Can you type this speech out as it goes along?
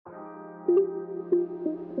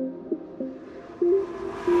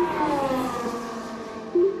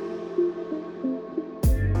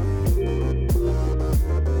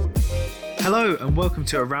Hello and welcome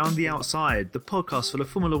to Around the Outside, the podcast for the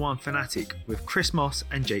Formula One fanatic with Chris Moss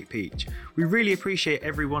and Jake Peach. We really appreciate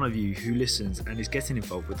every one of you who listens and is getting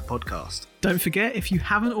involved with the podcast. Don't forget, if you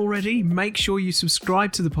haven't already, make sure you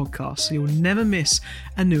subscribe to the podcast so you'll never miss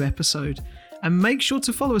a new episode. And make sure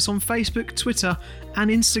to follow us on Facebook, Twitter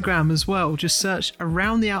and Instagram as well. Just search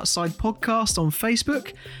Around the Outside Podcast on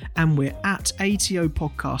Facebook and we're at ATO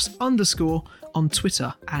Podcast _ on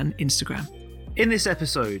Twitter and Instagram. In this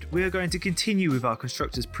episode, we are going to continue with our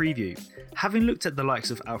Constructors preview. Having looked at the likes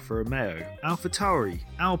of Alfa Romeo, AlphaTauri,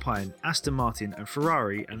 Alpine, Aston Martin and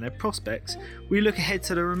Ferrari and their prospects, we look ahead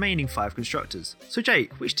to the remaining 5 Constructors. So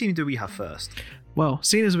Jake, which team do we have first? Well,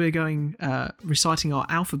 seeing as we're going reciting our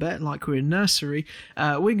alphabet like we're in nursery,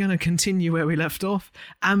 we're going to continue where we left off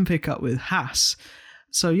and pick up with Haas.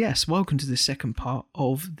 So yes, welcome to the second part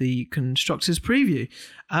of the Constructors preview.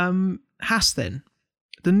 Haas then.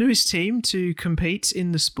 The newest team to compete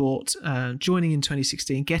in the sport, joining in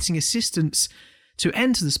 2016, getting assistance to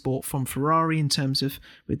enter the sport from Ferrari in terms of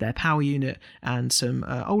with their power unit and some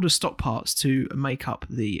older stock parts to make up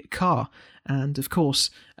the car. And of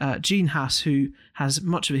course, Gene Haas, who has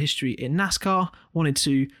much of a history in NASCAR, wanted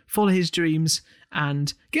to follow his dreams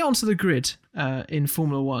and get onto the grid in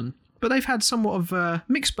Formula One. But they've had somewhat of a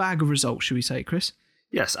mixed bag of results, should we say, Chris?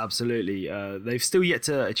 Yes, absolutely. They've still yet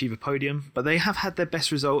to achieve a podium, but they have had their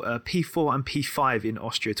best result, P4 and P5 in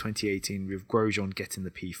Austria 2018, with Grosjean getting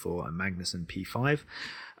the P4 and Magnussen P5.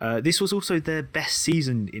 This was also their best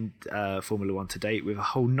season in Formula One to date, with a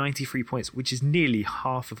whole 93 points, which is nearly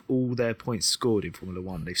half of all their points scored in Formula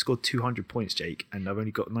One. They've scored 200 points, Jake, and they've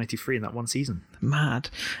only got 93 in that one season. Mad.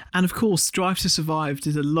 And of course, Drive to Survive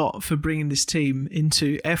did a lot for bringing this team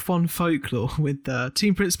into F1 folklore with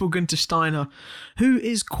team principal Günther Steiner, who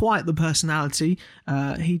is quite the personality.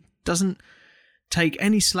 He doesn't take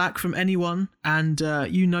any slack from anyone, and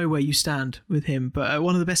you know where you stand with him. But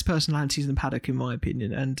one of the best personalities in the paddock, in my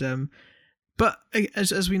opinion. And but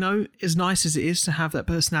as we know, as nice as it is to have that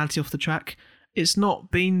personality off the track, it's not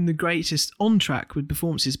been the greatest on track with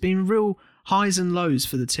performances. It's been real highs and lows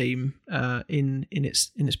for the team in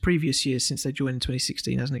its previous years since they joined in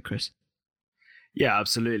 2016, hasn't it, Chris? Yeah,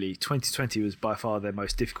 absolutely. 2020 was by far their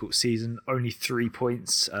most difficult season. Only 3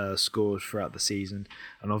 points scored throughout the season,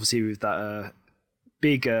 and obviously with that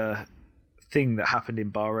big thing that happened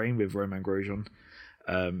in Bahrain with Romain Grosjean,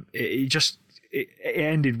 it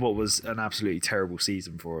ended what was an absolutely terrible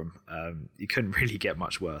season for him. You couldn't really get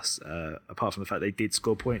much worse, apart from the fact they did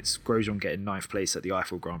score points. Grosjean getting 9th place at the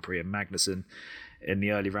Eiffel Grand Prix and Magnussen in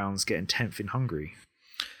the early rounds getting 10th in Hungary.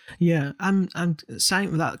 Yeah, and saying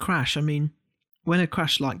with that crash, I mean, when a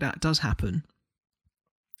crash like that does happen,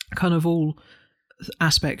 kind of all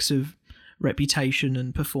aspects of reputation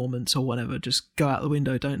and performance or whatever just go out the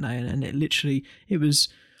window, don't they? And it was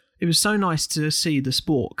so nice to see the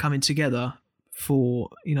sport coming together for,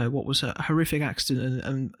 you know, what was a horrific accident,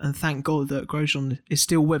 and thank God that Grosjean is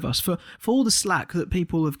still with us for all the slack that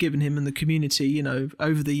people have given him in the community, you know,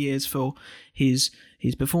 over the years for his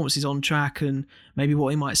performances on track and maybe what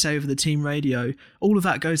he might say over the team radio. All of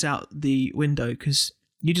that goes out the window because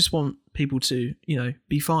you just want people to, you know,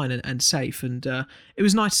 be fine and safe. And it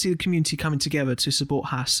was nice to see the community coming together to support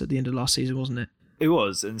Haas at the end of last season, wasn't it? It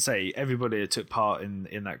was, and everybody that took part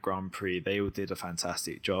in that Grand Prix, they all did a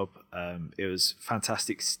fantastic job. It was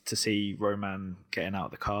fantastic to see Romain getting out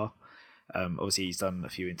of the car. Obviously, he's done a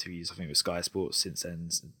few interviews, I think, with Sky Sports since then,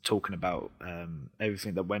 talking about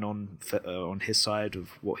everything that went on his side of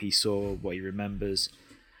what he saw, what he remembers.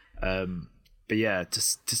 But yeah,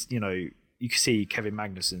 just you know, you can see Kevin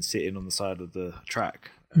Magnussen sitting on the side of the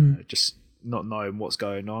track, just not knowing what's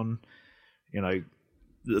going on. You know,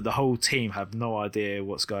 the whole team have no idea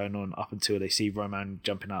what's going on up until they see Romain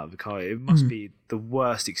jumping out of the car. It must be the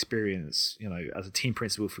worst experience, you know, as a team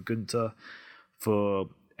principal for Günther, for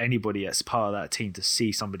anybody that's part of that team to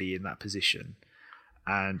see somebody in that position.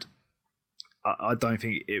 And I don't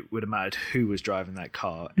think it would have mattered who was driving that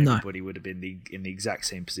car. Everybody would have been in the exact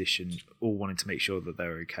same position, all wanting to make sure that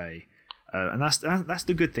they're okay. And that's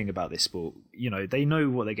the good thing about this sport. You know, they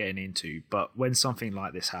know what they're getting into, but when something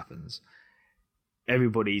like this happens,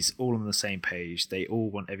 everybody's all on the same page. They all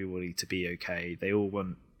want everybody to be okay. They all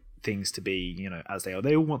want things to be, you know, as they are.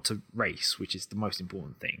 They all want to race, which is the most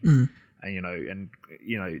important thing. And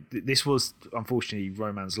this was unfortunately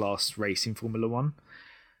Romain's last race in Formula One.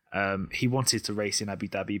 He wanted to race in Abu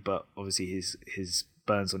Dhabi, but obviously his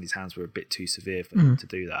burns on his hands were a bit too severe for him to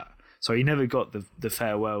do that. So he never got the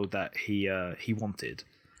farewell that he wanted.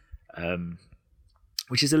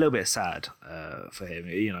 Which is a little bit sad for him.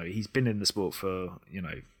 You know, he's been in the sport for,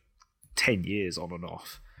 10 years on and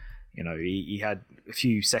off. You know, he had a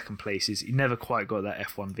few second places. He never quite got that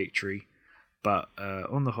F1 victory. But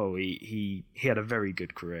on the whole, he had a very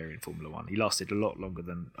good career in Formula One. He lasted a lot longer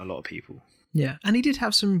than a lot of people. Yeah, and he did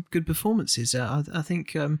have some good performances. I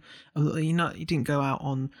think he didn't go out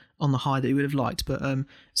on the high that he would have liked, but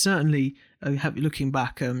certainly looking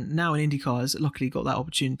back, now in IndyCar has luckily got that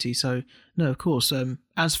opportunity. So no, of course,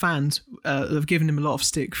 as fans have given him a lot of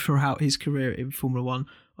stick throughout his career in Formula One.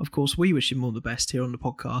 Of course, we wish him all the best here on the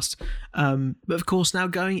podcast. But of course, now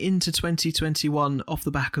going into 2021, off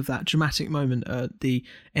the back of that dramatic moment at the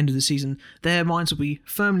end of the season, their minds will be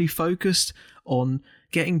firmly focused on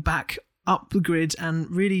getting back up the grid and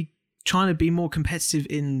really trying to be more competitive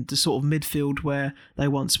in the sort of midfield where they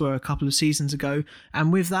once were a couple of seasons ago.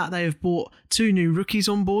 And with that, they have brought two new rookies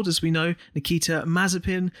on board, as we know, Nikita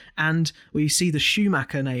Mazepin, and we see the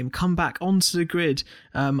Schumacher name come back onto the grid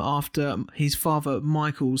after his father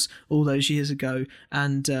Michael's all those years ago.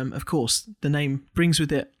 And of course, the name brings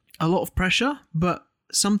with it a lot of pressure, but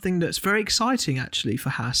something that's very exciting actually for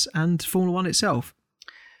Haas and Formula One itself.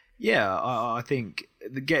 Yeah, I think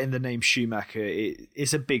getting the name Schumacher,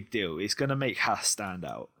 it's a big deal. It's going to make Haas stand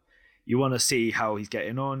out. You want to see how he's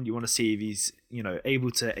getting on. You want to see if he's,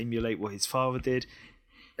 able to emulate what his father did.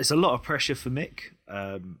 It's a lot of pressure for Mick.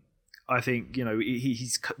 I think,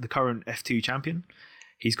 he's the current F2 champion.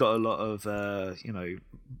 He's got a lot of,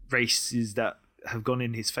 races that have gone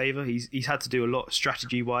in his favour. He's had to do a lot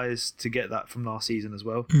strategy-wise to get that from last season as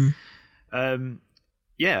well.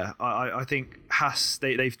 Yeah, I think Haas,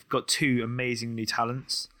 they've got two amazing new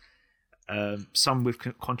talents. Some with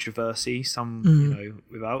controversy, some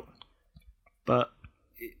without. But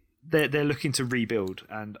they're looking to rebuild,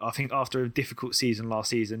 and I think after a difficult season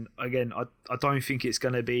last season, again, I don't think it's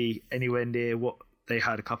going to be anywhere near what they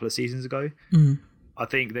had a couple of seasons ago. I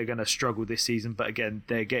think they're going to struggle this season, but again,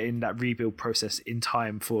 they're getting that rebuild process in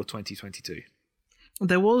time for 2022.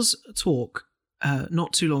 There was talk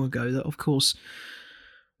not too long ago that, of course,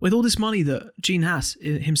 with all this money that Gene Haas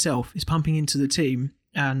himself is pumping into the team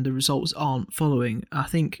and the results aren't following, I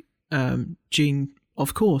think Gene,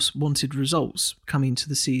 of course, wanted results coming to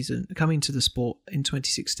the sport in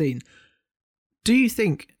 2016. Do you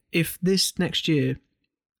think if this next year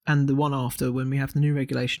and the one after, when we have the new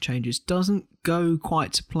regulation changes, doesn't go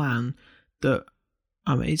quite to plan, that,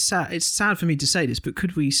 I mean, it's sad for me to say this, but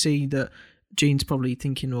could we see that Gene's probably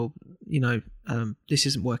thinking, well, this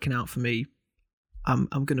isn't working out for me, I'm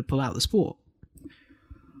going to pull out the sport?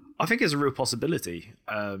 I think it's a real possibility.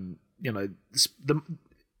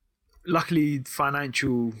 Luckily,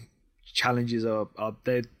 financial challenges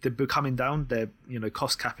they're becoming down. They're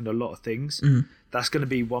cost capping a lot of things. That's going to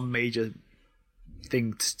be one major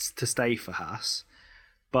thing to stay for Haas.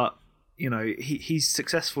 But he's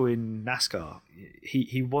successful in NASCAR.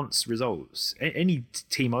 He wants results. Any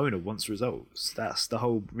team owner wants results. That's the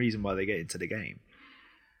whole reason why they get into the game.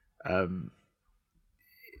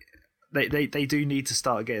 They do need to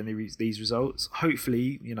start getting these results.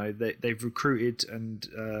 Hopefully, they've recruited and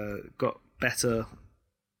got better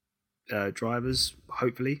drivers.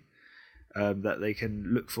 Hopefully, that they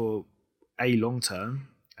can look for A, long term,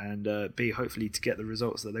 and B, hopefully to get the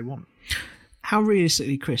results that they want. How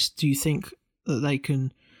realistically, Chris, do you think that they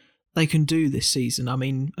can do this season? I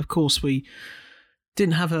mean, of course, we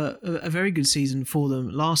didn't have a very good season for them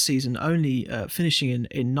last season, only finishing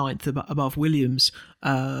in ninth above Williams,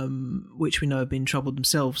 which we know have been troubled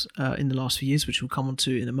themselves in the last few years, which we'll come on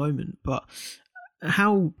to in a moment. But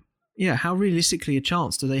how realistically a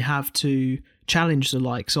chance do they have to challenge the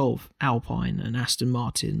likes of Alpine and Aston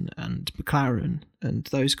Martin and McLaren and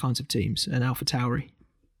those kinds of teams, and AlphaTauri?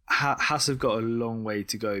 Haas have got a long way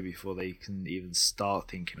to go before they can even start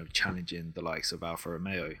thinking of challenging the likes of Alfa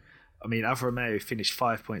Romeo. I mean, Alfa Romeo finished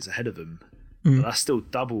 5 points ahead of them, but that's still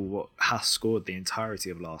double what Haas scored the entirety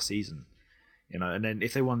of last season. And then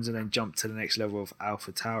if they want to then jump to the next level of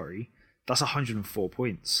AlphaTauri, that's 104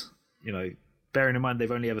 points. Bearing in mind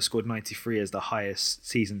they've only ever scored 93 as the highest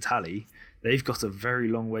season tally, they've got a very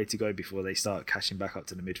long way to go before they start cashing back up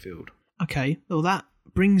to the midfield. Okay, well, that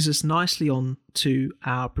brings us nicely on to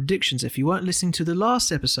our predictions. If you weren't listening to the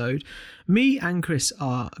last episode, me and Chris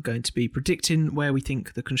are going to be predicting where we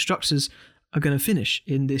think the constructors are going to finish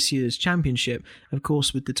in this year's championship. Of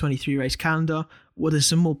course, with the 23 race calendar, there's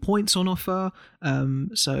some more points on offer,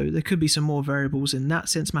 so there could be some more variables in that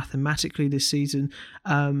sense mathematically this season.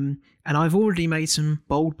 And I've already made some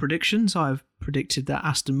bold predictions. I've predicted that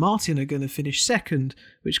Aston Martin are going to finish second,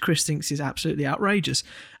 which Chris thinks is absolutely outrageous.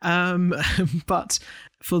 But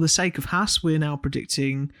for the sake of Haas, we're now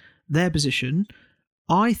predicting their position.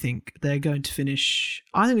 I think they're going to finish...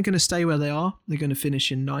 I think they're going to stay where they are. They're going to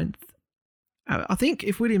finish in ninth. I think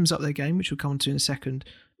if Williams up their game, which we'll come to in a second,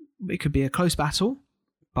 it could be a close battle.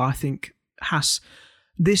 But I think Haas,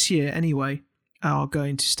 this year anyway, are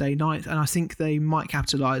going to stay ninth, and I think they might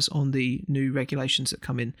capitalise on the new regulations that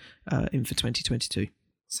come in for 2022.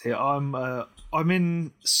 See, I'm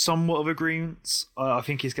in somewhat of agreement. I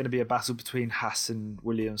think it's going to be a battle between Haas and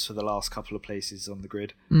Williams for the last couple of places on the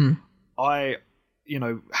grid.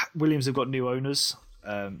 Williams have got new owners.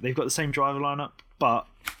 They've got the same driver lineup, but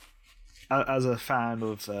as a fan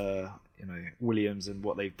of Williams and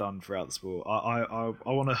what they've done throughout the sport, I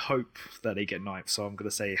want to hope that they get ninth. So I'm going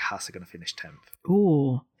to say Haas are going to finish 10th.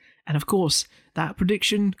 Oh, and of course that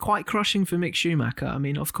prediction quite crushing for Mick Schumacher. I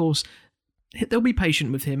mean, of course, they'll be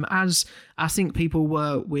patient with him, as I think people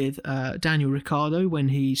were with Daniel Ricciardo when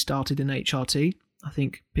he started in HRT. I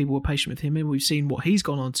think people were patient with him, and we've seen what he's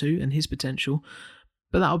gone on to and his potential.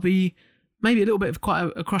 But that'll be maybe a little bit of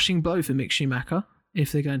quite a crushing blow for Mick Schumacher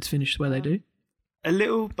if they're going to finish where they do. A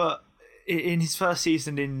little, but in his first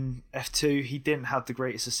season in F2, he didn't have the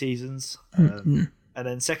greatest of seasons. And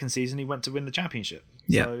then second season, he went to win the championship.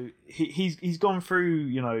 Yeah. So he's gone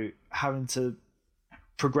through, having to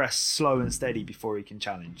progress slow and steady before he can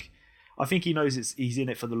challenge. I think he knows he's in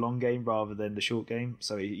it for the long game rather than the short game.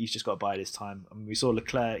 So he's just got to bide his time. I mean, we saw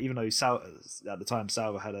Leclerc, even though at the time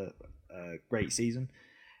Sauber had a great season,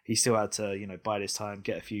 he still had to, bide his time,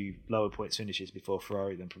 get a few lower points finishes before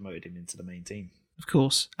Ferrari then promoted him into the main team. Of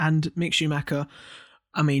course. And Mick Schumacher,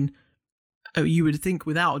 I mean, you would think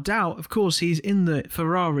without a doubt, of course, he's in the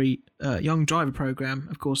Ferrari young driver program,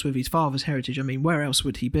 of course, with his father's heritage. I mean, where else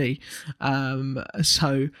would he be?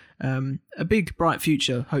 So a big, bright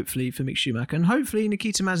future, hopefully, for Mick Schumacher. And hopefully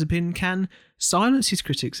Nikita Mazepin can silence his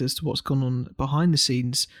critics as to what's gone on behind the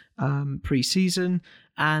scenes pre-season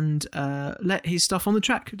and let his stuff on the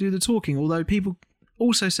track do the talking. Although people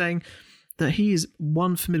also saying that he is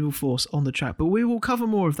one formidable force on the track. But we will cover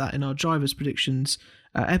more of that in our Drivers' Predictions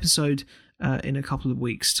episode in a couple of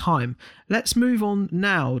weeks' time. Let's move on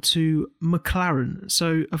now to McLaren.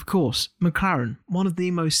 So, of course, McLaren, one of the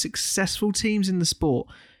most successful teams in the sport,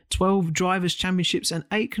 12 Drivers' Championships and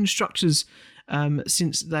 8 Constructors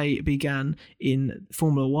since they began in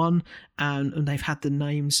Formula One. And they've had the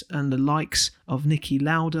names and the likes of Niki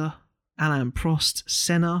Lauda, Alain Prost,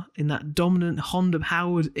 Senna in that dominant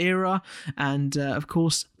Honda-powered era, and of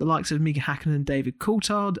course the likes of Mika Hakkinen and David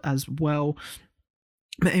Coulthard as well.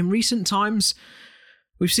 But in recent times,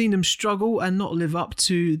 we've seen them struggle and not live up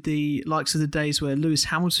to the likes of the days where Lewis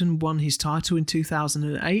Hamilton won his title in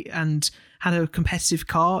 2008 and had a competitive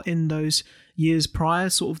car in those years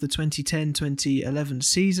prior, sort of the 2010-2011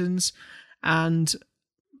 seasons, and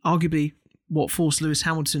arguably what forced Lewis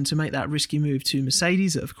Hamilton to make that risky move to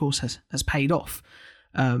Mercedes that, of course, has paid off.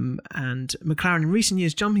 And McLaren in recent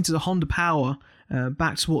years jumping to the Honda power,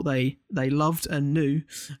 back to what they loved and knew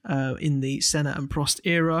in the Senna and Prost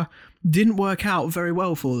era, didn't work out very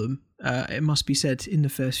well for them, it must be said, in the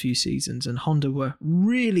first few seasons. And Honda were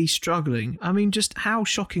really struggling. I mean, just how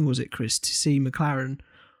shocking was it, Chris, to see McLaren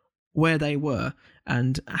where they were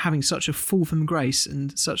and having such a fall from grace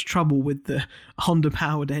and such trouble with the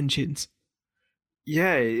Honda-powered engines?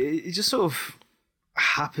 Yeah, it just sort of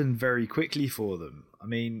happened very quickly for them. I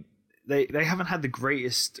mean, they haven't had the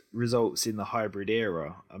greatest results in the hybrid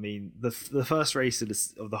era. I mean, the first race of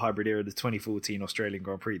the hybrid era, the 2014 Australian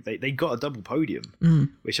Grand Prix, they got a double podium,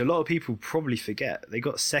 which a lot of people probably forget. They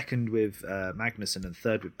got second with Magnussen and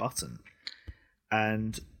third with Button.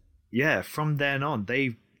 And yeah, from then on,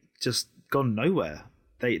 they've just gone nowhere.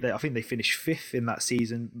 I think they finished 5th in that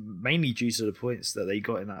season, mainly due to the points that they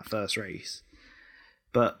got in that first race.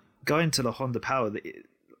 But going to the Honda Power,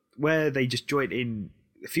 where they just joined in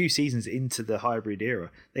a few seasons into the hybrid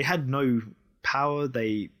era, they had no power,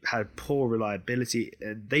 they had poor reliability,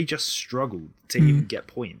 and they just struggled to even get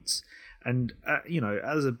points. And,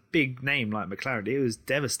 as a big name like McLaren, it was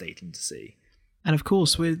devastating to see. And of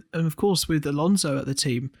course, with Alonso at the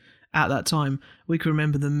team at that time, we can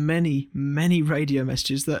remember the many, many radio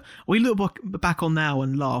messages that we look back on now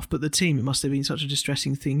and laugh, but the team, it must have been such a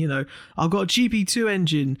distressing thing. I've got a GP2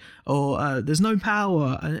 engine, or there's no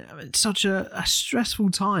power. And it's such a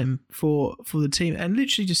stressful time for the team, and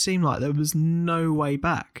literally just seemed like there was no way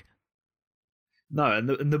back. No, and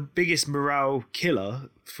the biggest morale killer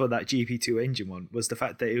for that GP2 engine one was the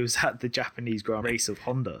fact that it was at the Japanese Grand Race of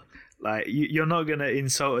Honda. Like, you're not going to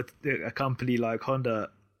insult a company like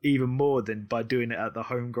Honda even more than by doing it at the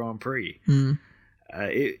home Grand Prix.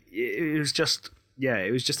 It was just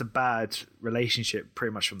a bad relationship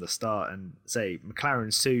pretty much from the start. And say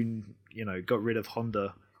McLaren soon, got rid of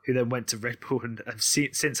Honda who then went to Red Bull and have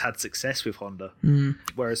since had success with Honda.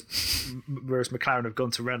 Whereas McLaren have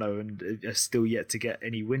gone to Renault and are still yet to get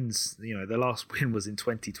any wins. You know, their last win was in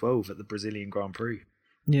 2012 at the Brazilian Grand Prix.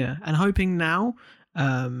 Yeah, and hoping now,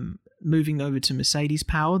 moving over to Mercedes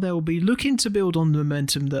power, they'll be looking to build on the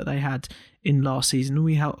momentum that they had in last season.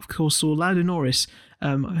 We, of course, saw Lando Norris,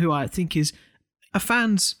 who I think is a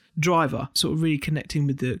fan's driver, sort of really connecting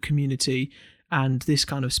with the community and this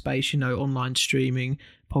kind of space, you know, online streaming,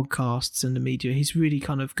 podcasts and the media. He's really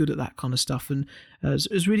kind of good at that kind of stuff and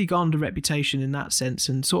has really garnered a reputation in that sense,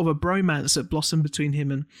 and sort of a bromance that blossomed between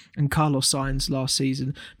him and Carlos Sainz last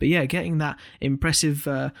season. But yeah, getting that impressive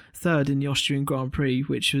third in the Austrian Grand Prix,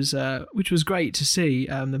 which was great to see.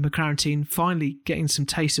 The McLaren team finally getting some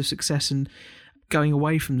taste of success and going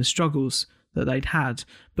away from the struggles that they'd had.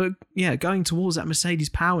 But yeah, going towards that Mercedes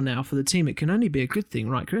power now for the team, it can only be a good thing,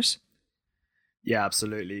 right, Chris? Yeah,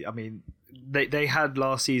 absolutely. I mean, they had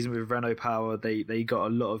last season with Renault power. They got a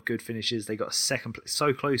lot of good finishes. They got a second place,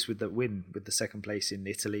 so close with the win with the second place in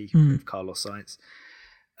Italy with Carlos Sainz,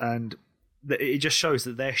 and it just shows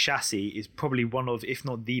that their chassis is probably one of, if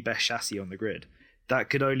not the best chassis on the grid. That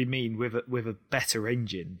could only mean with a better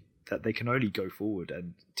engine that they can only go forward.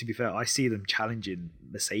 And to be fair, I see them challenging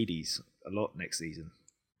Mercedes a lot next season.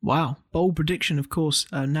 Wow, bold prediction, of course.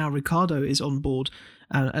 Now Ricciardo is on board,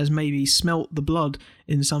 as maybe smelt the blood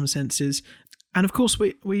in some senses. And of course,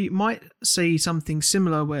 we might see something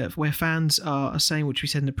similar where fans are saying, which we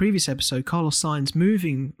said in the previous episode, Carlos Sainz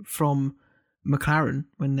moving from McLaren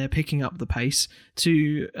when they're picking up the pace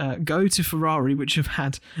to go to Ferrari, which have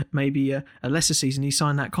had maybe a lesser season. He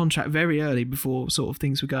signed that contract very early before sort of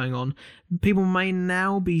things were going on. People may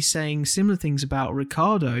now be saying similar things about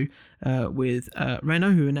Ricciardo with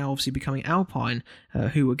Renault, who are now obviously becoming Alpine,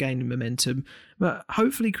 who are gaining momentum. But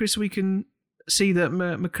hopefully, Chris, we can see that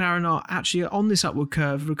McLaren are actually on this upward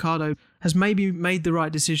curve. Ricciardo has maybe made the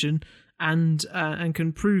right decision and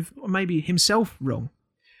can prove maybe himself wrong.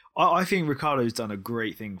 I think Ricciardo's done a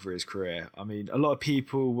great thing for his career. I mean, a lot of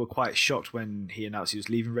people were quite shocked when he announced he was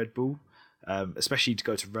leaving Red Bull, especially to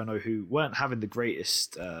go to Renault, who weren't having the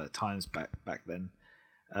greatest times back then.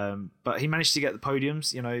 But he managed to get the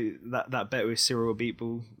podiums. You know, that bet with Cyril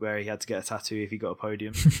Abiteboul, where he had to get a tattoo if he got a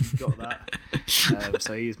podium. He got that.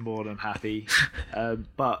 So he's more than happy.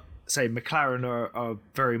 But say McLaren are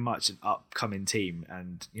very much an upcoming team,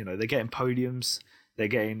 and you know they're getting podiums. They're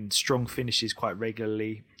getting strong finishes quite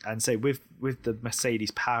regularly, and say with the Mercedes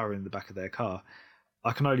power in the back of their car,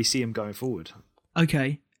 I can only see them going forward.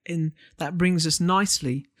 Okay, and that brings us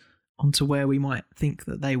nicely onto where we might think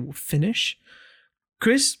that they will finish.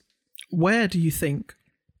 Chris, where do you think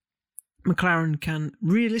McLaren can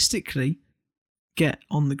realistically get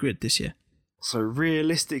on the grid this year? So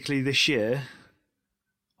realistically this year,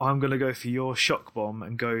 I'm going to go for your shock bomb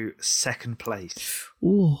and go second place.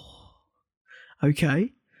 Ooh.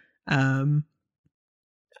 Okay. And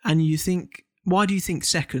you think, why do you think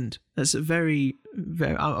second? That's a very,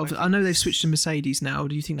 very, I know they've switched to Mercedes now.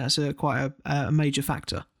 Do you think that's quite a major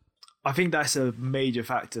factor? I think that's a major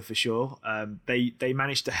factor for sure. They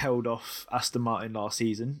managed to hold off Aston Martin last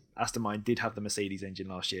season. Aston Martin did have the Mercedes engine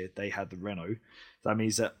last year. They had the Renault. That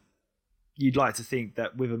means that you'd like to think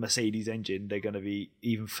that with a Mercedes engine, they're going to be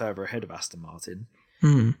even further ahead of Aston Martin.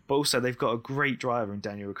 But also they've got a great driver in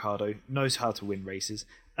Daniel Ricciardo, knows how to win races.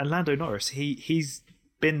 And Lando Norris, he's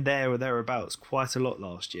been there or thereabouts quite a lot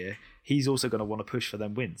last year. He's also going to want to push for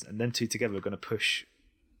them wins. And them two together are going to push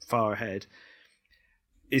far ahead.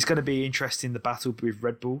 It's going to be interesting, the battle with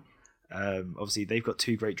Red Bull. Obviously, they've got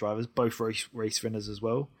two great drivers, both race winners as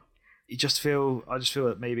well. I just feel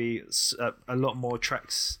that maybe a lot more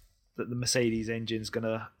tracks that the Mercedes engine is going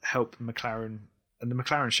to help McLaren. And the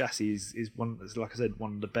McLaren chassis is one, like I said,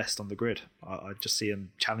 one of the best on the grid. I just see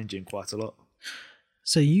them challenging quite a lot.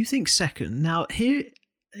 So you think second. Now, here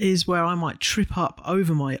is where I might trip up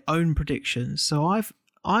over my own predictions. So I've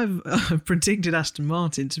predicted Aston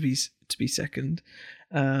Martin to be second.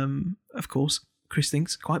 Of course, Chris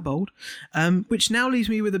thinks quite bold. Which now leaves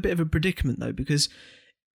me with a bit of a predicament though, because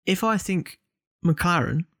if I think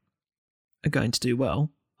McLaren are going to do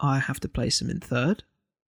well, I have to place them in third.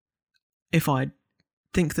 If I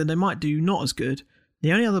think that they might do not as good,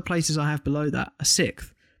 the only other places I have below that are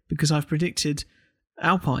sixth, because I've predicted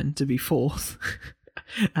Alpine to be fourth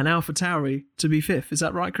and AlphaTauri to be fifth. Is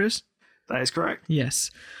that right, Chris? That is correct.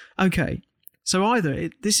 Yes. Okay. So either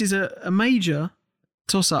this is a major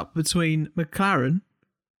toss-up between McLaren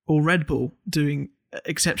or Red Bull doing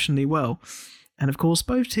exceptionally well. And of course,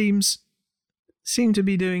 both teams seem to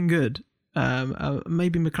be doing good.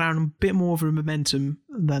 Maybe McLaren a bit more of a momentum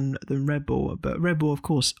than Red Bull, but Red Bull, of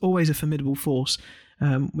course, always a formidable force.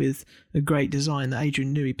 with a great design that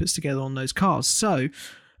Adrian Newey puts together on those cars. So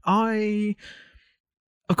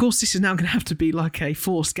of course, this is now going to have to be like a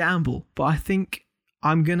forced gamble, but I think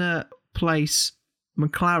I'm going to place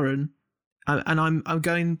McLaren, and I'm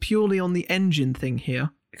going purely on the engine thing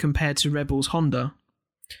here compared to Red Bull's Honda.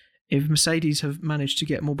 If Mercedes have managed to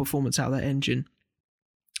get more performance out of that engine,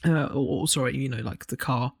 like the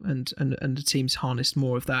car and the team's harnessed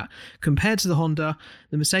more of that compared to the Honda,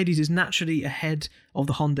 the Mercedes is naturally ahead of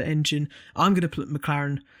the Honda engine. I'm going to put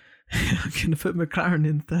McLaren. I'm going to put McLaren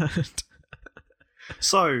in third.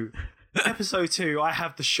 So, episode 2, I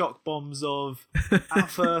have the shock bombs of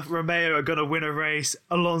Alfa Romeo are going to win a race,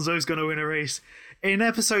 Alonso's going to win a race. In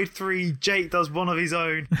episode 3, Jake does one of his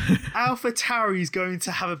own. Alpha Tauri's going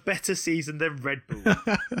to have a better season than Red Bull.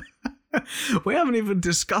 We haven't even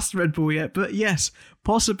discussed Red Bull yet, but yes,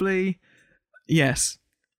 possibly, yes.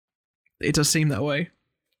 It does seem that way.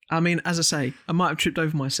 I mean, as I say, I might have tripped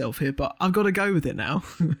over myself here, but I've got to go with it now.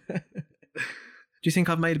 Do you think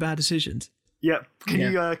I've made bad decisions? Yep. Can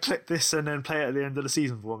you clip this and then play it at the end of the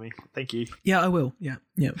season for me? Thank you. Yeah, I will. Yeah,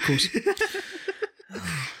 of course.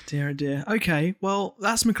 Dear, oh dear. Okay, well,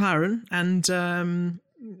 that's McLaren, and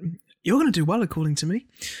you're going to do well, according to me.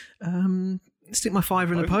 Stick my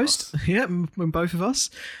fiver in the post. Yeah, both of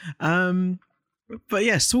us. But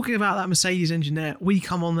yes, talking about that Mercedes engine there, we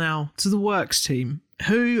come on now to the Works team,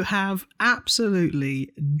 who have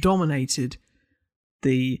absolutely dominated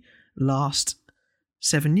the last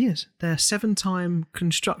 7 years. They're 7-time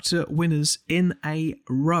constructor winners in a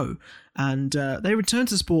row. And they returned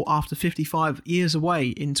to the sport after 55 years away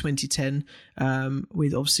in 2010,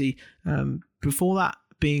 with obviously before that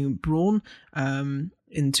being Brawn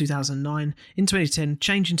in 2009. In 2010,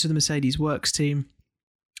 changing to the Mercedes Works team,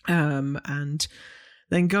 and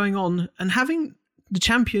then going on and having the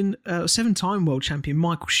champion, 7-time world champion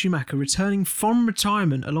Michael Schumacher returning from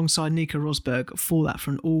retirement alongside Nico Rosberg for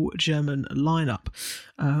an all-German lineup.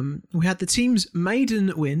 We had the team's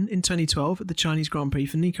maiden win in 2012 at the Chinese Grand Prix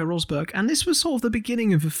for Nico Rosberg, and this was sort of the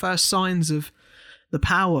beginning of the first signs of the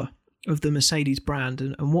power of the Mercedes brand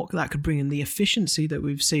and what that could bring in, the efficiency that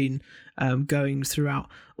we've seen going throughout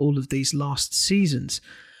all of these last seasons.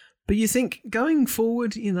 But you think going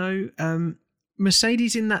forward,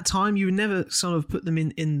 Mercedes in that time, you would never sort of put them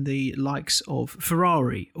in the likes of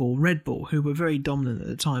Ferrari or Red Bull, who were very dominant at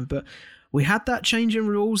the time. But we had that change in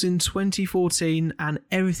rules in 2014 and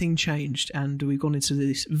everything changed. And we've gone into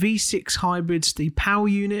this V6 hybrids, the power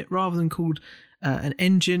unit, rather than called an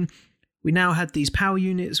engine. We now had these power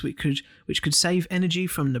units which could save energy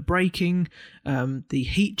from the braking, the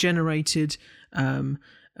heat generated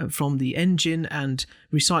from the engine, and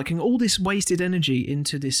recycling all this wasted energy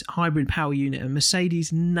into this hybrid power unit, and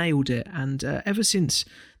Mercedes nailed it. And ever since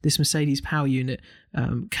this Mercedes power unit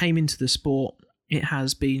came into the sport, it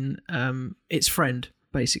has been its friend,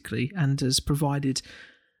 basically, and has provided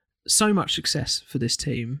so much success for this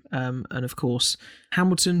team. And of course,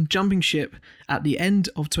 Hamilton jumping ship at the end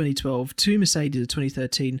of 2012 to Mercedes in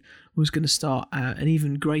 2013 was going to start an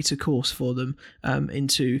even greater course for them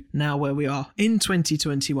into now where we are in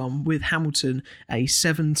 2021 with Hamilton, a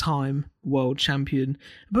 7-time world champion.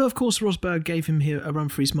 But of course, Rosberg gave him here a run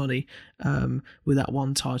for his money with that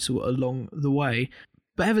one title along the way.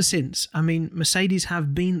 But ever since, I mean, Mercedes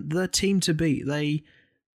have been the team to beat. They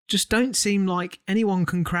just don't seem like anyone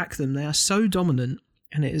can crack them. They are so dominant,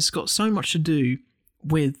 and it has got so much to do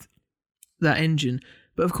with that engine.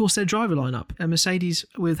 But of course, their driver lineup, a Mercedes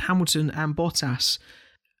with Hamilton and Bottas.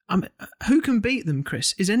 Who can beat them,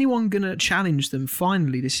 Chris? Is anyone going to challenge them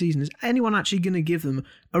finally this season? Is anyone actually going to give them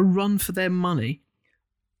a run for their money?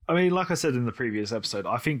 I mean, like I said in the previous episode,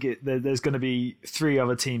 I think there's going to be 3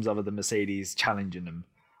 other teams other than Mercedes challenging them.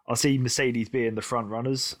 I see Mercedes being the front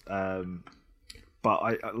runners.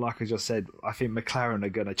 But like I just said, I think McLaren are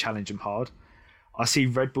going to challenge them hard. I see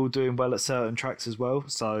Red Bull doing well at certain tracks as well.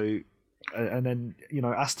 So, and then,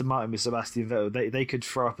 Aston Martin with Sebastian Vettel, they could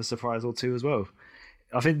throw up a surprise or two as well.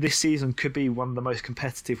 I think this season could be one of the most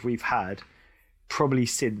competitive we've had probably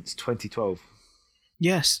since 2012.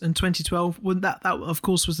 Yes, and 2012, that of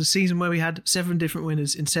course was the season where we had 7 different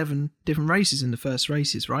winners in 7 different races in the first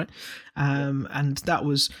races, right? And that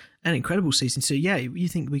was an incredible season. So yeah, you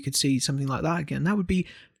think we could see something like that again? That would be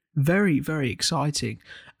very, very exciting.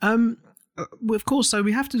 Of course, so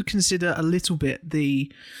we have to consider a little bit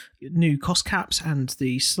the new cost caps and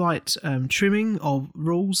the slight trimming of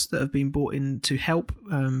rules that have been brought in to help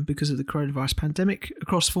because of the coronavirus pandemic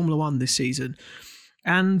across Formula One this season.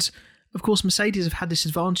 And of course, Mercedes have had this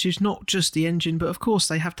advantage, not just the engine, but of course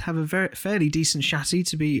they have to have a fairly decent chassis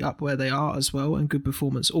to be up where they are as well, and good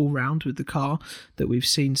performance all round with the car that we've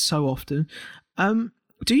seen so often.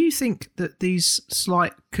 Do you think that these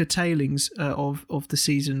slight curtailings of the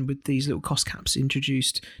season with these little cost caps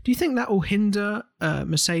introduced, do you think that will hinder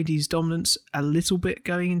Mercedes' dominance a little bit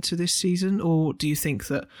going into this season? Or do you think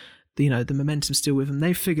that the momentum's still with them?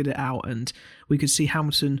 They've figured it out, and we could see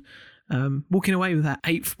Hamilton walking away with that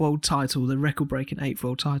 8th world title, the record-breaking 8th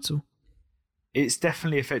world title? It's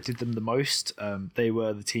definitely affected them the most. They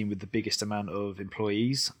were the team with the biggest amount of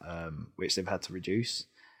employees, which they've had to reduce.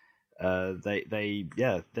 They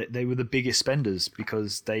were the biggest spenders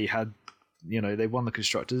because they had, they won the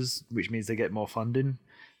constructors, which means they get more funding.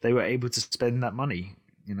 They were able to spend that money,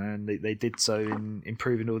 and they did so in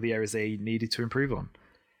improving all the areas they needed to improve on.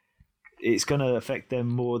 It's going to affect them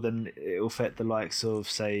more than it'll affect the likes of,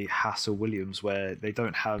 say, Haas or Williams, where they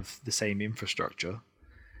don't have the same infrastructure.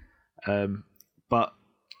 But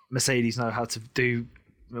Mercedes know how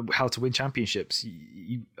to win championships.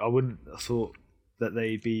 I wouldn't have thought that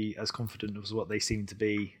they'd be as confident as what they seem to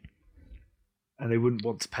be, and they wouldn't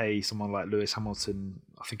want to pay someone like Lewis Hamilton.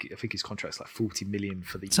 I think his contract's like 40 million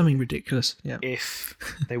for the year, something ridiculous. Yeah, if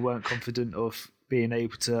they weren't confident of being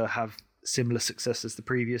able to have similar success as the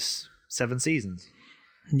previous 7 seasons.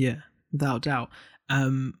 Yeah, without doubt.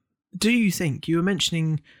 Do you think, you were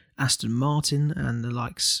mentioning Aston Martin and the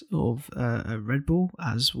likes of Red Bull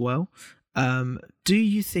as well? Do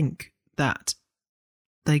you think that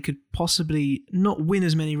they could possibly not win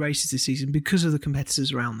as many races this season because of the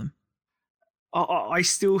competitors around them? I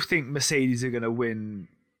still think Mercedes are going to win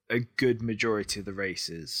a good majority of the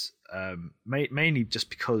races, mainly just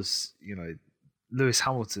because, Lewis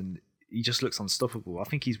Hamilton, he just looks unstoppable. I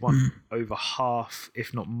think he's won over half,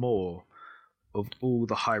 if not more, of all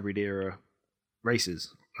the hybrid era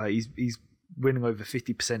races. He's winning over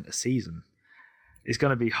 50% a season. It's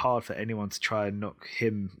going to be hard for anyone to try and knock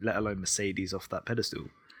him, let alone Mercedes, off that pedestal.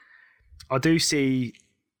 I do see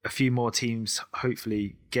a few more teams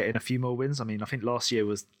hopefully getting a few more wins. I mean, I think last year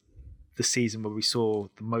was the season where we saw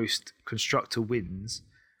the most constructor wins,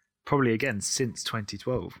 probably again since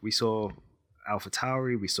 2012. We saw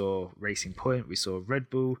AlphaTauri, we saw Racing Point, we saw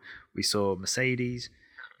Red Bull, we saw Mercedes,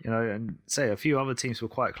 and say a few other teams were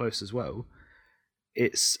quite close as well.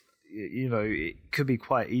 It's, it could be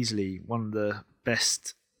quite easily one of the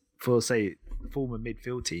best, for say, former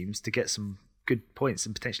midfield teams to get some good points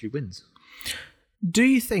and potentially wins. Do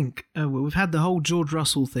you think, we've had the whole George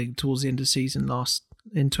Russell thing towards the end of the season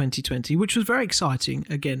in 2020, which was very exciting,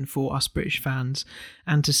 again, for us British fans,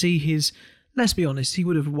 and to see let's be honest, he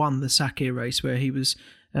would have won the Sakir race where he was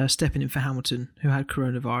stepping in for Hamilton, who had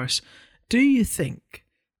coronavirus. Do you think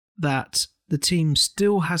that the team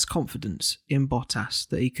still has confidence in Bottas,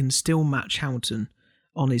 that he can still match Hamilton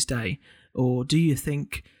on his day? Or do you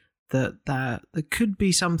think that there could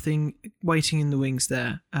be something waiting in the wings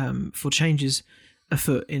there for changes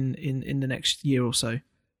afoot in the next year or so?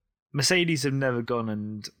 Mercedes have never gone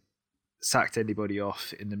and sacked anybody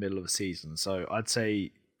off in the middle of a season, so I'd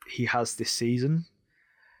say he has this season,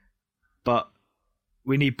 but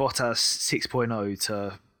we need Bottas 6.0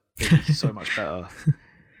 to be so much better.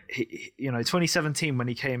 2017, when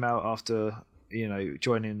he came out after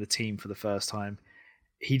joining the team for the first time,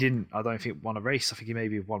 he didn't, I don't think, won a race. I think he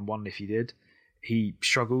maybe won one if he did. He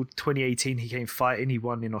struggled. 2018, he came fighting. He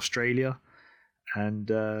won in Australia,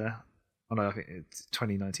 and I think it's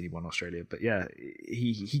 2019 he won Australia. But yeah,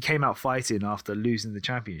 he came out fighting after losing the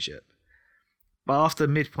championship. But after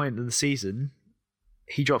midpoint of the season,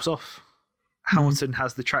 he drops off. Hamilton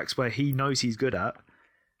has the tracks where he knows he's good at,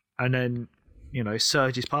 and then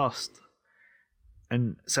surges past.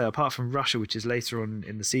 And so apart from Russia, which is later on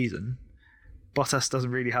in the season, Bottas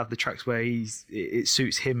doesn't really have the tracks where it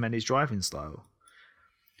suits him and his driving style.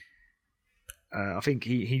 I think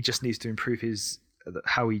he just needs to improve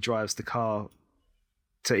how he drives the car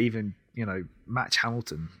to even match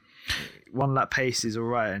Hamilton. One lap pace is all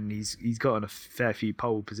right, and he's gotten a fair few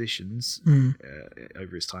pole positions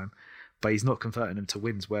over his time, but he's not converting them to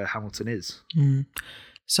wins where Hamilton is.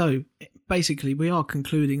 So basically, we are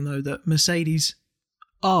concluding though that Mercedes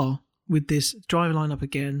are, with this driver lineup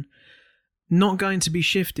again, not going to be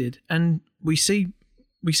shifted, and we see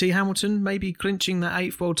Hamilton maybe clinching that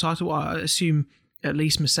 8th world title. I assume at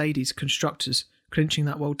least Mercedes constructors clinching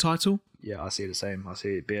that world title. Yeah, I see the same. I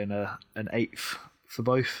see it being an 8th for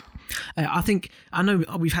both. I know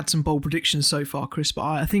we've had some bold predictions so far, Chris, but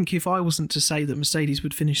I think if I wasn't to say that Mercedes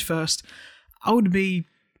would finish first, I would be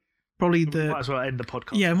probably might as well end the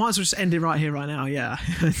podcast. Yeah, might as well just end it right here, right now. Yeah,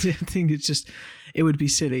 I think it would be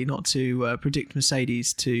silly not to predict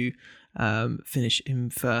Mercedes to finish in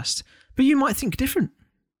first. But you might think different,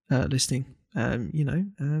 listening. I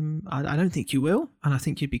don't think you will, and I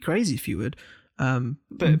think you'd be crazy if you would.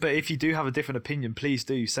 But if you do have a different opinion, please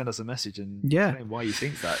do send us a message and explain why you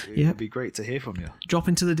think that. It would be great to hear from you. Drop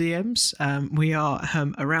into the DMs. We are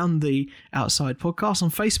around the Outside Podcast on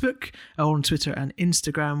Facebook or on Twitter and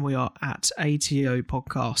Instagram. We are at ATO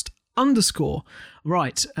Podcast _.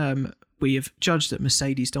 Right. We have judged that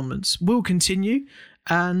Mercedes dominance will continue.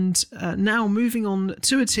 And now moving on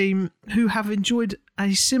to a team who have enjoyed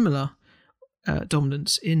a similar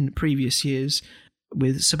dominance in previous years,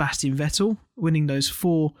 with Sebastian Vettel winning those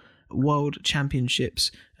 4 world championships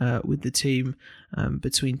with the team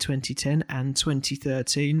between 2010 and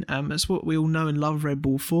 2013. That's what we all know and love Red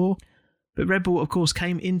Bull for. But Red Bull, of course,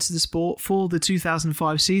 came into the sport for the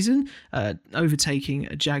 2005 season, overtaking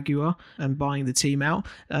Jaguar and buying the team out.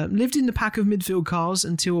 Lived in the pack of midfield cars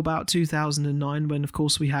until about 2009, when, of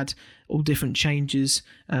course, we had all different changes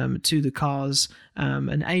to the cars.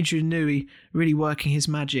 And Adrian Newey really working his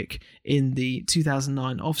magic in the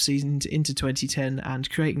 2009 off-season into 2010 and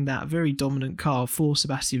creating that very dominant car for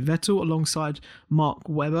Sebastian Vettel alongside Mark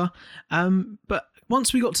Webber. But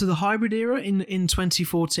once we got to the hybrid era in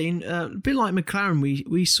 2014, a bit like McLaren,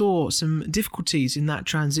 we saw some difficulties in that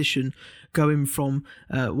transition going from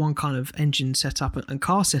one kind of engine setup and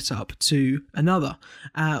car setup to another.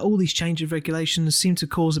 All these change of regulations seemed to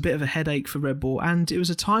cause a bit of a headache for Red Bull, and it was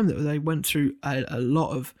a time that they went through a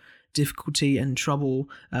lot of difficulty and trouble,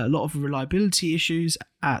 a lot of reliability issues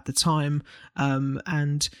at the time.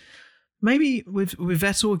 And maybe with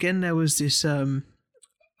Vettel, again, there was this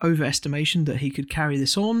overestimation that he could carry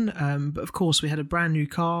this on, but of course we had a brand new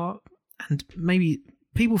car, and maybe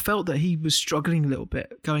people felt that he was struggling a little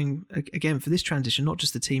bit going again for this transition, not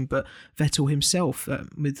just the team but Vettel himself,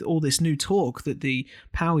 with all this new torque that the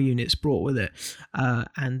power units brought with it,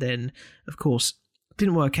 and then of course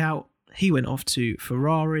didn't work out. He went off to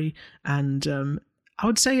Ferrari, and I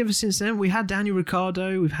would say ever since then we had Daniel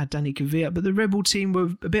Ricciardo, we've had Danny Kvyat, but the Red Bull team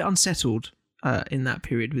were a bit unsettled in that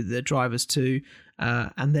period with the drivers too.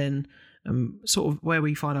 And then sort of where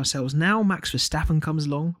we find ourselves now, Max Verstappen comes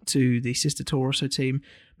along to the sister Toro Rosso team,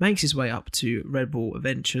 makes his way up to Red Bull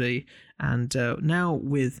eventually, and now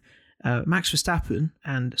with Max Verstappen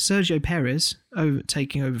and Sergio Perez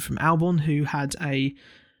taking over from Albon, who had a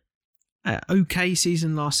okay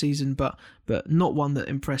season last season, but not one that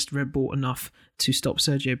impressed Red Bull enough to stop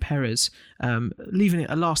Sergio Perez, leaving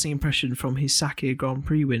a lasting impression from his Sakhir Grand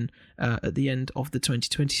Prix win at the end of the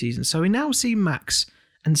 2020 season. So we now see Max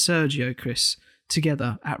and Sergio, Chris,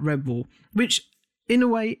 together at Red Bull, which in a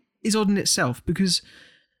way is odd in itself, because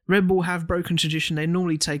Red Bull have broken tradition. They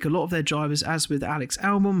normally take a lot of their drivers, as with Alex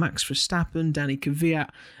Albon, Max Verstappen, Danny Kvyat,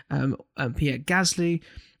 Pierre Gasly.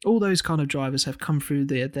 All those kind of drivers have come through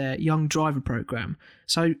their young driver program.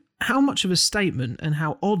 So how much of a statement and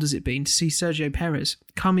how odd has it been to see Sergio Perez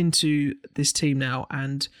come into this team now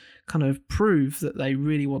and kind of prove that they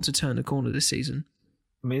really want to turn the corner this season?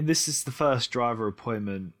 I mean, this is the first driver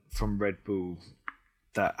appointment from Red Bull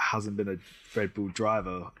that hasn't been a Red Bull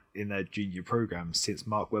driver in their junior program since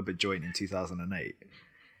Mark Webber joined in 2008.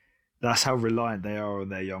 That's how reliant they are on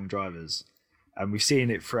their young drivers. And we've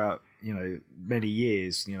seen it throughout, many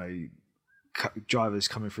years, drivers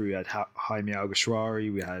coming through. We had Jaime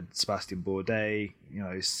Alguersuari, we had Sebastian Bourdais,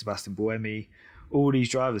 Sebastian Buemi, all these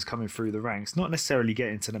drivers coming through the ranks, not necessarily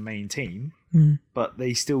getting to the main team, but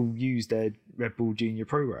they still use their Red Bull junior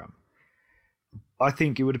program. I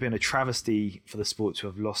think it would have been a travesty for the sport to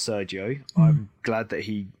have lost Sergio. I'm glad that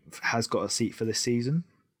he has got a seat for this season,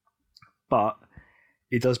 but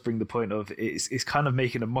it does bring the point of it's kind of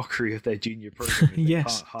making a mockery of their junior program.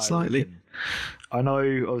 Yes, slightly. I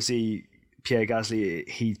know, obviously, Pierre Gasly,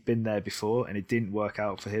 he's been there before and it didn't work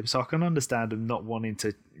out for him, so I can understand him not wanting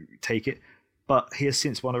to take it, but he has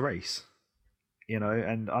since won a race,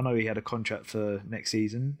 and I know he had a contract for next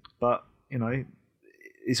season, but,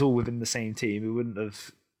 it's all within the same team. It wouldn't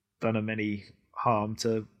have done him any harm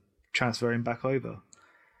to transfer him back over.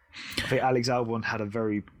 I think Alex Albon had a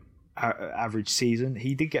very average season.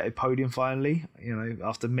 He did get a podium finally,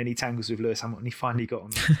 after many tangles with Lewis Hamilton. He finally got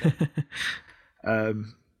on that.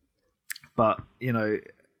 But,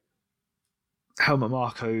 Helmut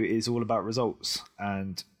Marko is all about results.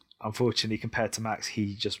 And unfortunately, compared to Max,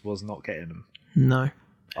 he just was not getting them. No.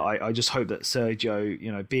 I just hope that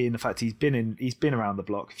Sergio, being the fact he's been around the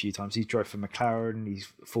block a few times. He's drove for McLaren, he's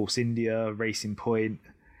Force India, Racing Point,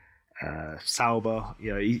 Sauber.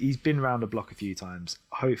 He's been around the block a few times.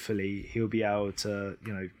 Hopefully, he'll be able to,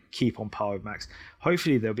 keep on par with Max.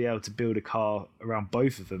 Hopefully, they'll be able to build a car around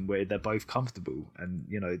both of them where they're both comfortable. And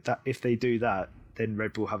that if they do that, then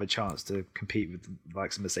Red Bull have a chance to compete with the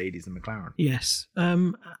likes of Mercedes and McLaren. Yes,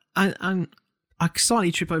 I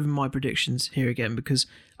slightly trip over my predictions here again because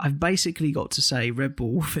I've basically got to say Red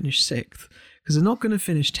Bull will finish 6th because they're not going to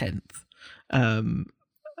finish 10th.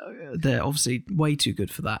 They're obviously way too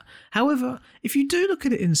good for that. However, if you do look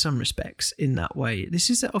at it in some respects in that way, this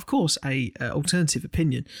is, of course, a alternative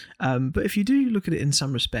opinion. But if you do look at it in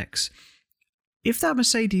some respects, if that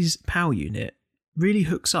Mercedes power unit really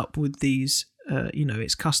hooks up with these,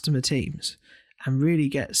 its customer teams and really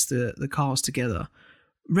gets the cars together,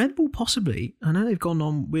 Red Bull possibly, I know they've gone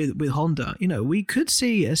on with Honda, we could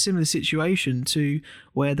see a similar situation to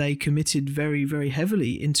where they committed very, very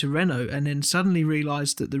heavily into Renault and then suddenly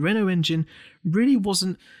realised that the Renault engine really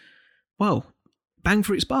wasn't, bang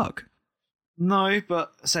for its buck. No,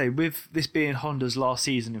 but say, with this being Honda's last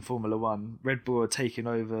season in Formula One, Red Bull are taking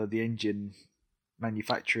over the engine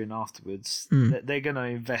manufacturing afterwards. They're going to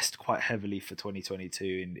invest quite heavily for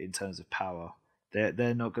 2022 in terms of power.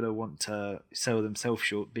 They're not going to want to sell themselves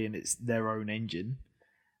short, being it's their own engine.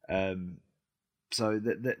 So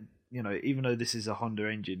that even though this is a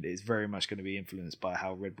Honda engine, it's very much going to be influenced by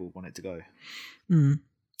how Red Bull want it to go.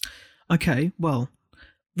 Okay, well,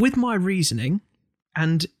 with my reasoning,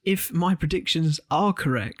 and if my predictions are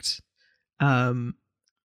correct, I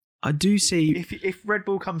do see. If Red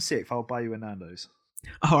Bull comes 6th, I'll buy you a Nando's.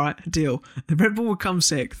 All right, deal. The Red Bull will come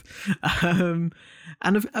 6th.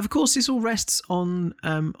 And of course, this all rests on,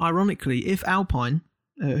 ironically, if Alpine,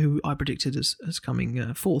 who I predicted as coming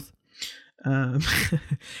 4th,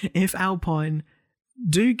 if Alpine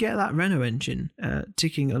do get that Renault engine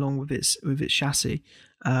ticking along with its chassis,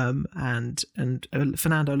 and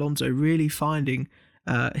Fernando Alonso really finding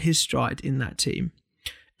his stride in that team,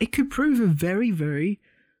 it could prove a very, very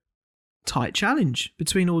tight challenge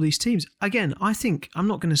between all these teams. Again, I think I'm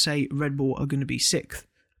not going to say Red Bull are going to be 6th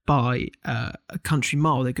by a country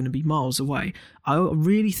mile. They're going to be miles away. I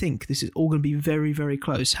really think this is all going to be very, very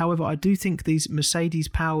close. However, I do think these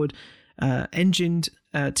Mercedes-powered engined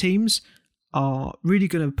teams are really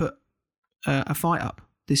going to put a fight up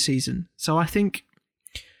this season. So I think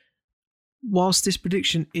whilst this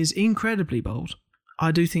prediction is incredibly bold,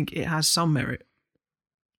 I do think it has some merit.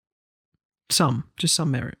 Just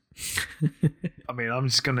some merit. I mean, I'm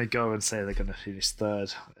just going to go and say they're going to finish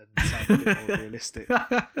 3rd and sound a bit more realistic.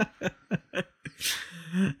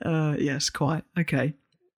 Yes, quite. Okay.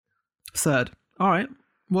 3rd. All right.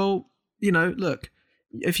 Well, look,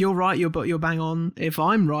 if you're right, you're bang on. If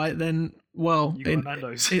I'm right, then, well, you got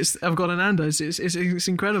Nando's. I've got a Nando's. It's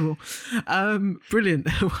incredible. Brilliant.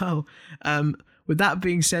 Well, with that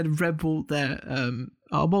being said, Red Bull,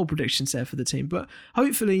 our bold predictions there for the team. But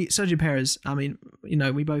hopefully, Sergio Perez, I mean,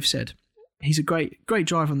 we both said he's a great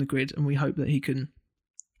driver on the grid, and we hope that he can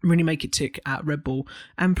really make it tick at Red Bull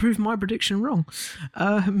and prove my prediction wrong.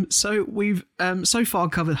 So we've so far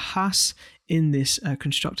covered Haas in this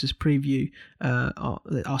Constructors preview,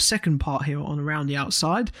 our second part here on Around the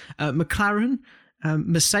Outside. McLaren,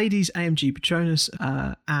 Mercedes, AMG Petronas,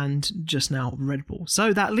 and just now Red Bull.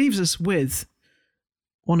 So that leaves us with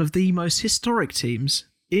one of the most historic teams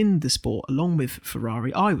in the sport, along with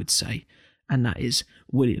Ferrari, I would say, and that is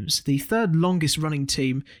Williams, the 3rd longest running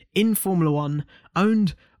team in Formula One,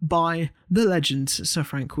 owned by the legend Sir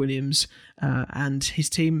Frank Williams and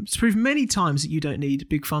his team. It's proved many times that you don't need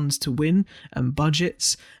big funds to win and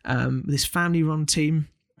budgets. This family-run team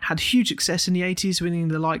had huge success in the 80s, winning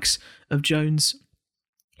the likes of Jones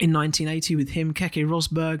in 1980 with him, Keke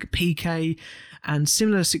Rosberg, Piquet, and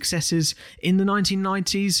similar successes in the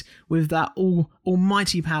 1990s with that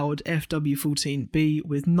almighty powered FW14B,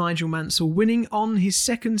 with Nigel Mansell winning on his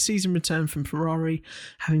 2nd season return from Ferrari,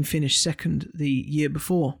 having finished 2nd the year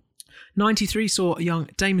before. 93 saw young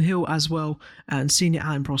Damon Hill as well, and senior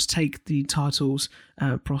Alain Prost take the titles,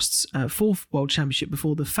 Prost's 4th World Championship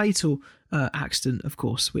before the fatal accident, of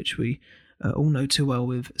course, which we all know too well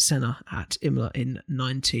with Senna at Imola in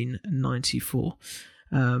 1994.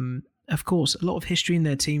 Of course, a lot of history in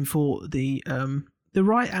their team for the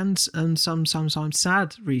right and sometimes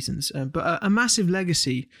sad reasons, but a massive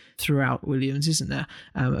legacy throughout Williams, isn't there?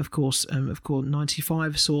 Of course,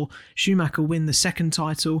 95 saw Schumacher win the 2nd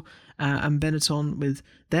title, and Benetton with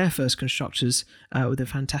their first constructors with a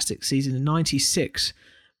fantastic season in 96.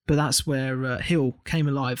 But that's where Hill came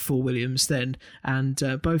alive for Williams then, and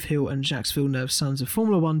both Hill and Jacques Villeneuve, sons of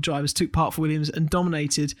Formula One drivers, took part for Williams and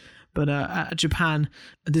dominated. But at Japan,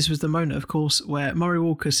 this was the moment, of course, where Murray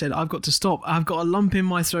Walker said, "I've got to stop. I've got a lump in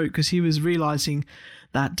my throat," because he was realising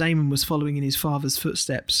that Damon was following in his father's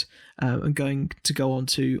footsteps and going to go on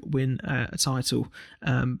to win a title.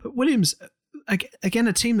 But Williams, again,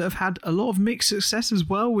 a team that have had a lot of mixed success as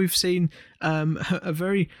well. We've seen a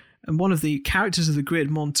very one of the characters of the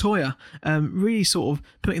grid, Montoya, really sort of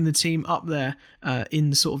putting the team up there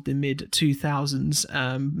in sort of the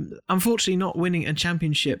mid-2000s. Unfortunately not winning a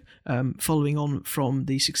championship following on from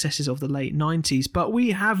the successes of the late 90s. But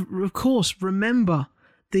we have, of course, remember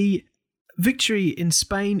the victory in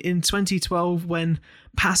Spain in 2012 when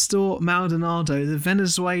Pastor Maldonado, the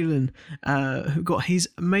Venezuelan, who got his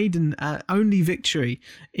maiden only victory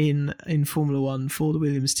in Formula One for the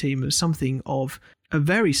Williams team, was something of a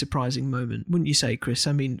very surprising moment, wouldn't you say, Chris?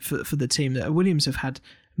 I mean, for the team, that Williams have had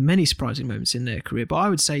many surprising moments in their career, but I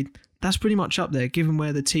would say that's pretty much up there, given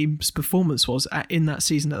where the team's performance was in that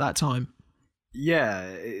season at that time. Yeah,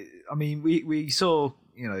 I mean, we saw,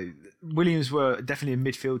 Williams were definitely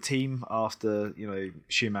a midfield team after,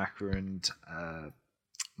 Schumacher and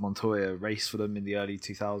Montoya raced for them in the early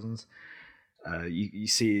 2000s. You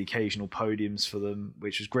see the occasional podiums for them,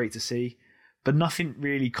 which was great to see, but nothing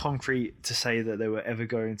really concrete to say that they were ever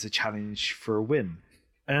going to challenge for a win.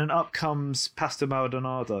 And then up comes Pastor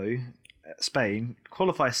Maldonado, Spain,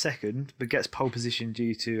 qualifies second, but gets pole position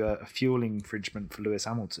due to a fuel infringement for Lewis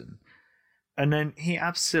Hamilton. And then he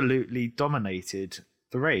absolutely dominated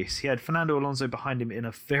the race. He had Fernando Alonso behind him in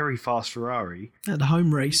a very fast Ferrari. At the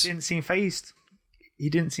home race. He didn't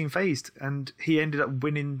seem phased. And he ended up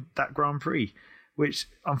winning that Grand Prix, which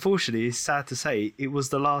unfortunately is sad to say, it was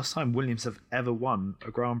the last time Williams have ever won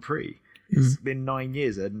a Grand Prix. It's been 9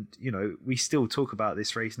 years and, we still talk about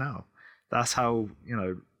this race now. That's how,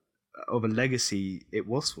 of a legacy it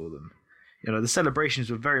was for them. The celebrations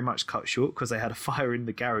were very much cut short because they had a fire in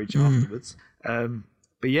the garage afterwards.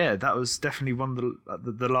 But yeah, that was definitely one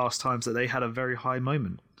of the last times that they had a very high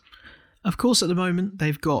moment. Of course, at the moment,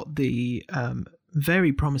 they've got the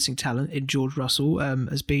very promising talent in George Russell,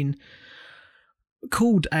 has been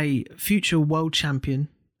called a future world champion.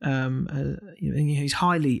 He's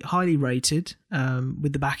highly rated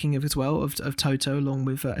with the backing of Toto, along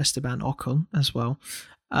with Esteban Ocon as well.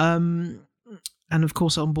 And of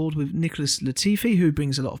course, on board with Nicholas Latifi, who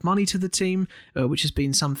brings a lot of money to the team, which has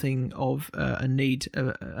been something of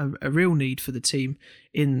a real need for the team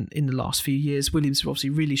in the last few years. Williams are obviously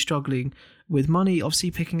really struggling with money,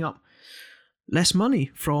 obviously picking up less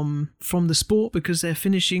money from the sport because they're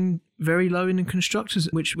finishing very low in constructors,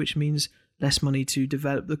 which means less money to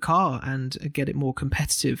develop the car and get it more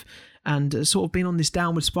competitive, and sort of been on this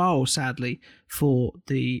downward spiral, sadly, for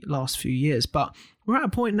the last few years. But we're at a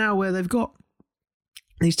point now where they've got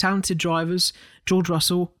these talented drivers. George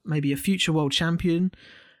Russell, maybe a future world champion,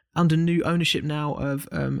 under new ownership now of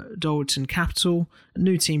Dorilton Capital, a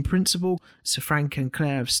new team principal. Sir Frank and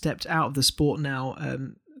Claire have stepped out of the sport now,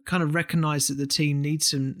 kind of recognised that the team needs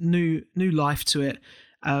some new life to it.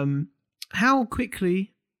 How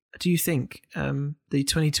quickly do you think the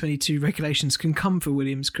 2022 regulations can come for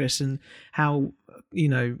Williams, Chris, and how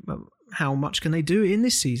much can they do in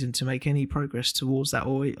this season to make any progress towards that,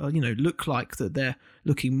 or look like that they're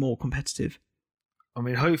looking more competitive? I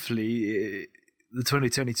mean, hopefully the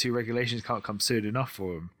 2022 regulations can't come soon enough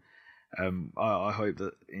for them. I hope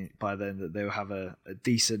that by then that they'll have a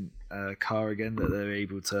decent car again, that they're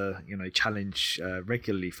able to challenge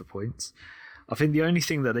regularly for points. I think the only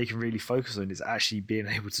thing that they can really focus on is actually being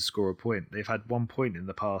able to score a point. They've had 1 point in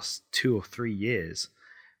the past 2 or 3 years,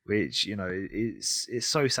 which it's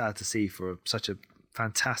so sad to see for such a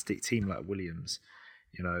fantastic team like Williams.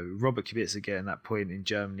 Robert Kubica getting that point in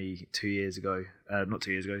Germany 2 years ago, not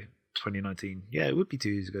 2 years ago, 2019. Yeah, it would be 2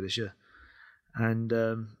 years ago this year, and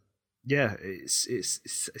it's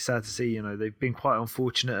sad to see. They've been quite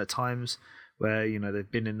unfortunate at times where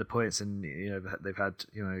they've been in the points and they've had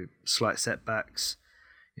slight setbacks.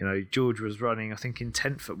 George was running, I think, in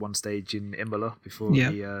 10th at one stage in Imola before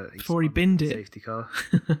he binned it. Safety car.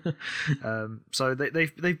 So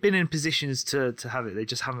they've been in positions to have it. They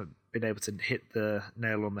just haven't been able to hit the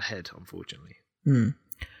nail on the head, unfortunately. And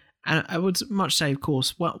I would much say, of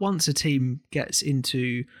course, once a team gets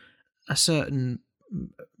into a certain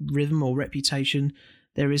rhythm or reputation,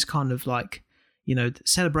 there is kind of like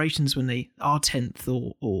celebrations when they are 10th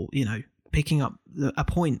or picking up a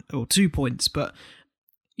point or 2 points, but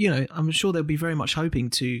I'm sure they'll be very much hoping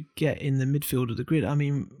to get in the midfield of the grid. I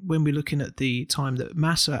mean, when we're looking at the time that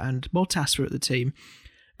Massa and Bottas were at the team,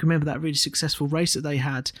 I can remember that really successful race that they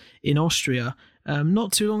had in Austria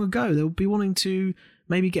not too long ago. They'll be wanting to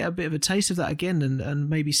maybe get a bit of a taste of that again, and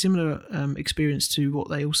maybe similar experience to what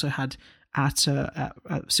they also had at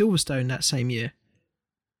Silverstone that same year.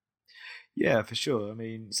 Yeah, for sure. I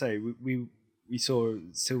mean, we saw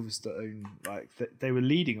Silverstone, like they were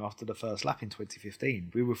leading after the first lap in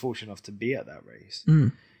 2015. We were fortunate enough to be at that race,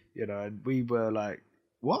 and we were like,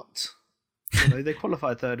 "What?" They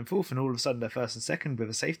qualified third and fourth, and all of a sudden they're first and second with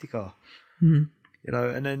a safety car. Mm.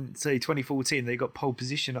 And then say 2014 they got pole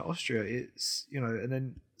position at Austria. It's and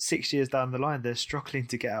then 6 years down the line they're struggling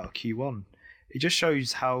to get out of Q1. It just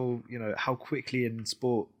shows how how quickly in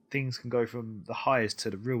sport things can go from the highs to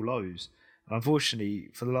the real lows. And unfortunately,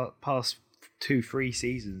 for the past 2-3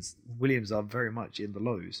 seasons, Williams are very much in the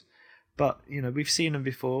lows. But we've seen them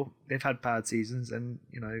before. They've had bad seasons, and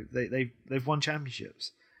they've won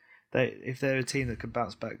championships. If they're a team that can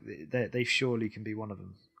bounce back, they surely can be one of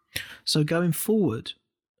them. So going forward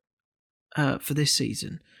for this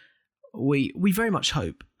season, we very much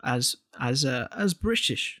hope as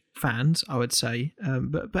British fans, I would say,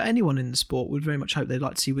 but anyone in the sport would very much hope they'd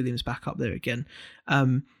like to see Williams back up there again.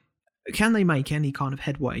 Can they make any kind of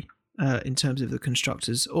headway in terms of the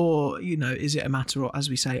constructors, or is it a matter of, as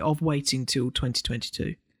we say, of waiting till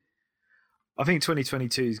 2022? I think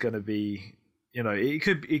 2022 is going to be,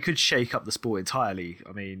 it could shake up the sport entirely.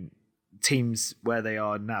 I mean, teams where they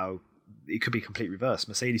are now, it could be complete reverse.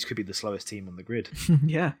 Mercedes could be the slowest team on the grid.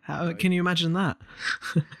 Yeah, can you imagine that?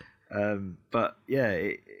 But yeah,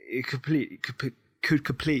 it could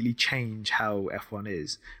completely change how F1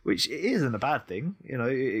 is, which it isn't a bad thing.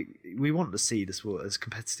 We want to see the sport as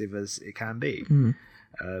competitive as it can be.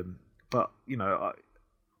 But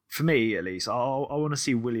for me at least, I want to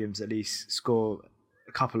see Williams at least score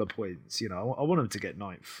a couple of points. I want them to get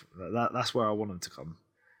 9th. That's where I want them to come.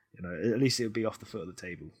 At least it'll be off the foot of the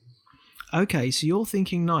table. Okay, so you're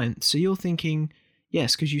thinking 9th. So you're thinking,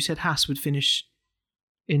 yes, because you said Haas would finish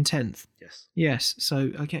in 10th. Yes.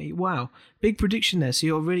 So okay, wow, big prediction there. So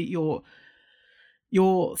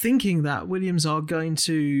you're thinking that Williams are going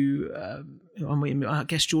to. I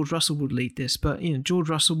guess George Russell would lead this, but George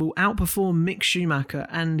Russell will outperform Mick Schumacher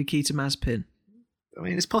and Nikita Mazepin. I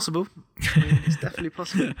mean, it's possible. It's definitely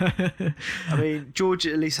possible. I mean, George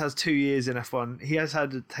at least has 2 years in F1. He has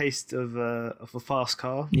had a taste of a fast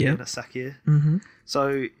car in a Sakir. Mm-hmm.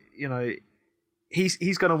 So,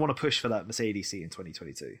 he's going to want to push for that Mercedes seat in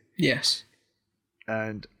 2022. Yes.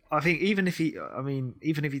 And I think even if he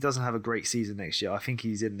doesn't have a great season next year, I think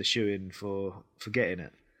he's in the shoo-in for getting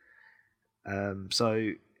it.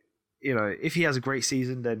 So, if he has a great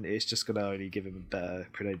season, then it's just going to only give him better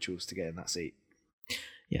credentials to get in that seat.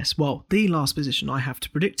 Yes, well, the last position I have to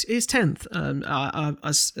predict is 10th.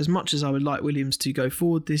 As much as I would like Williams to go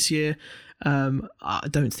forward this year, I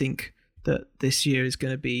don't think that this year is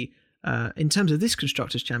going to be, in terms of this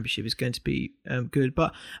Constructors' Championship, is going to be good.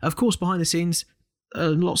 But, of course, behind the scenes,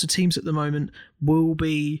 lots of teams at the moment will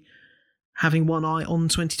be having one eye on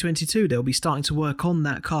 2022. They'll be starting to work on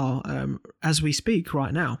that car as we speak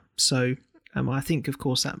right now. So I think, of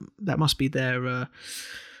course, that must be their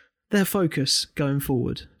focus going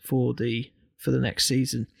forward for the next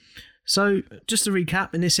season. So just to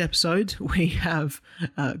recap, in this episode we have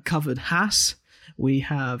covered Haas, we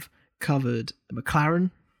have covered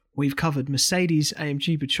McLaren, we've covered Mercedes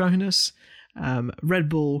AMG Petronas, Red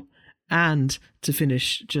Bull, and to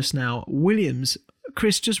finish just now, Williams.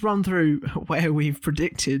 Chris, just run through where we've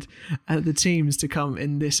predicted the teams to come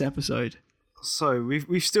in this episode. So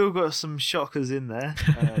we've still got some shockers in there,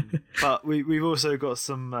 but we've also got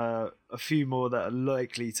some a few more that are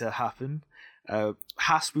likely to happen.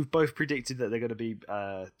 Haas, we've both predicted that they're going to be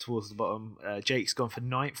towards the bottom. Jake's gone for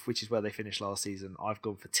 9th, which is where they finished last season. I've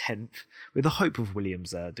gone for 10th, with the hope of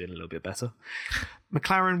Williams doing a little bit better.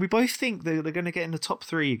 McLaren, we both think they're going to get in the top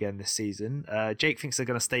 3 again this season. Jake thinks they're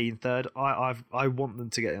going to stay in 3rd. I want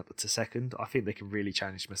them to get up to 2nd. I think they can really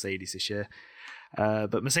challenge Mercedes this year.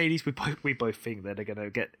 But Mercedes, we both think that they're going to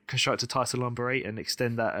get constructor title number 8 and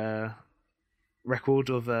extend that record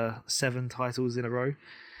of 7 titles in a row.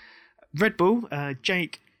 Red Bull,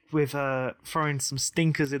 Jake, with throwing some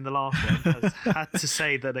stinkers in the last one, has had to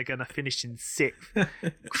say that they're going to finish in 6th.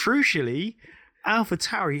 Crucially,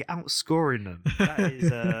 AlphaTauri outscoring them. That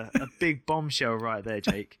is a big bombshell right there,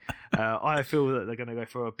 Jake. I feel that they're going to go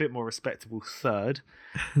for a bit more respectable 3rd.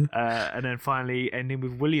 And then finally ending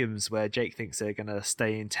with Williams, where Jake thinks they're going to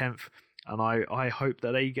stay in 10th. And I hope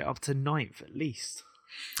that they get up to 9th at least.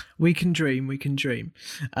 We can dream. But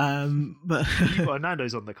you've got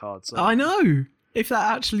Nando's on the card. So. I know. If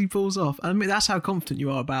that actually pulls off. I mean, that's how confident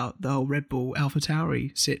you are about the whole Red Bull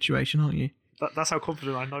AlphaTauri situation, aren't you? That's how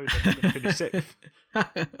confident I know they're going to finish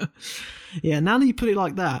 6th. Yeah, now that you put it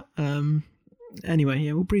like that. Anyway,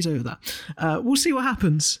 yeah, we'll breeze over that. We'll see what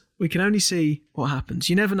happens. We can only see what happens.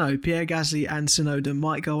 You never know. Pierre Gasly and Tsunoda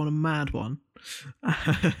might go on a mad one.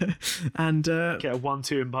 And get a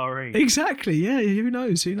 1-2 in Bahrain. Exactly, yeah. Who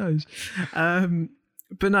knows?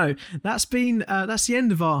 But no, that's the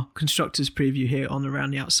end of our constructors preview here on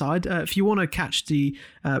Around the Outside. If you want to catch the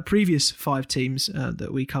previous 5 teams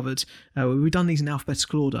that we covered, we've done these in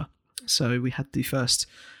alphabetical order. So we had the first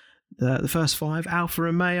 5, Alfa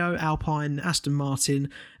Romeo, Alpine, Aston Martin,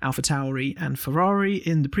 AlphaTauri and Ferrari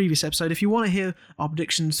in the previous episode. If you want to hear our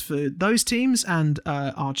predictions for those teams and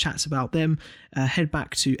our chats about them, head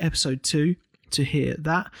back to episode 2 to hear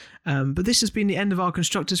that. But this has been the end of our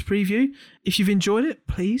constructors preview. If you've enjoyed it,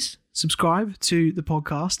 please subscribe to the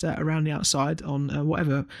podcast Around the Outside on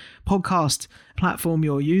whatever podcast platform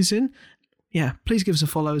you're using. Yeah, please give us a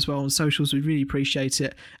follow as well on socials. We'd really appreciate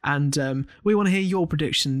it. And we want to hear your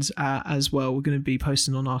predictions as well. We're going to be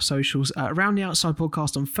posting on our socials Around the Outside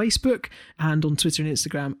Podcast on Facebook and on Twitter and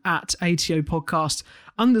Instagram at ATO Podcast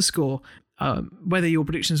 _. Whether your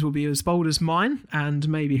predictions will be as bold as mine and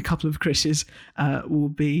maybe a couple of Chris's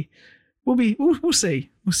we'll see.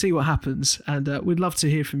 We'll see what happens, and we'd love to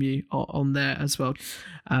hear from you on there as well.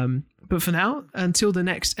 But for now, until the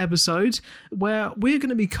next episode, where we're going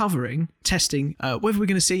to be covering testing, whether we're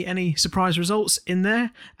going to see any surprise results in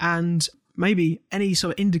there, and maybe any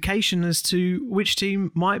sort of indication as to which team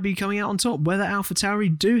might be coming out on top, whether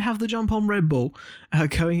AlphaTauri do have the jump on Red Bull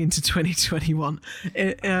going into 2021.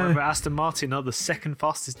 Whether Aston Martin are the second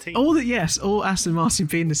fastest team. All Aston Martin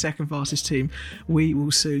being the second fastest team, we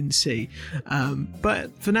will soon see.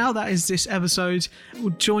 But for now, that is this episode.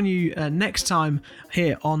 We'll join you next time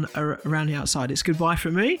here on Around the Outside. It's goodbye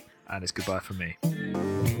from me. And it's goodbye from me.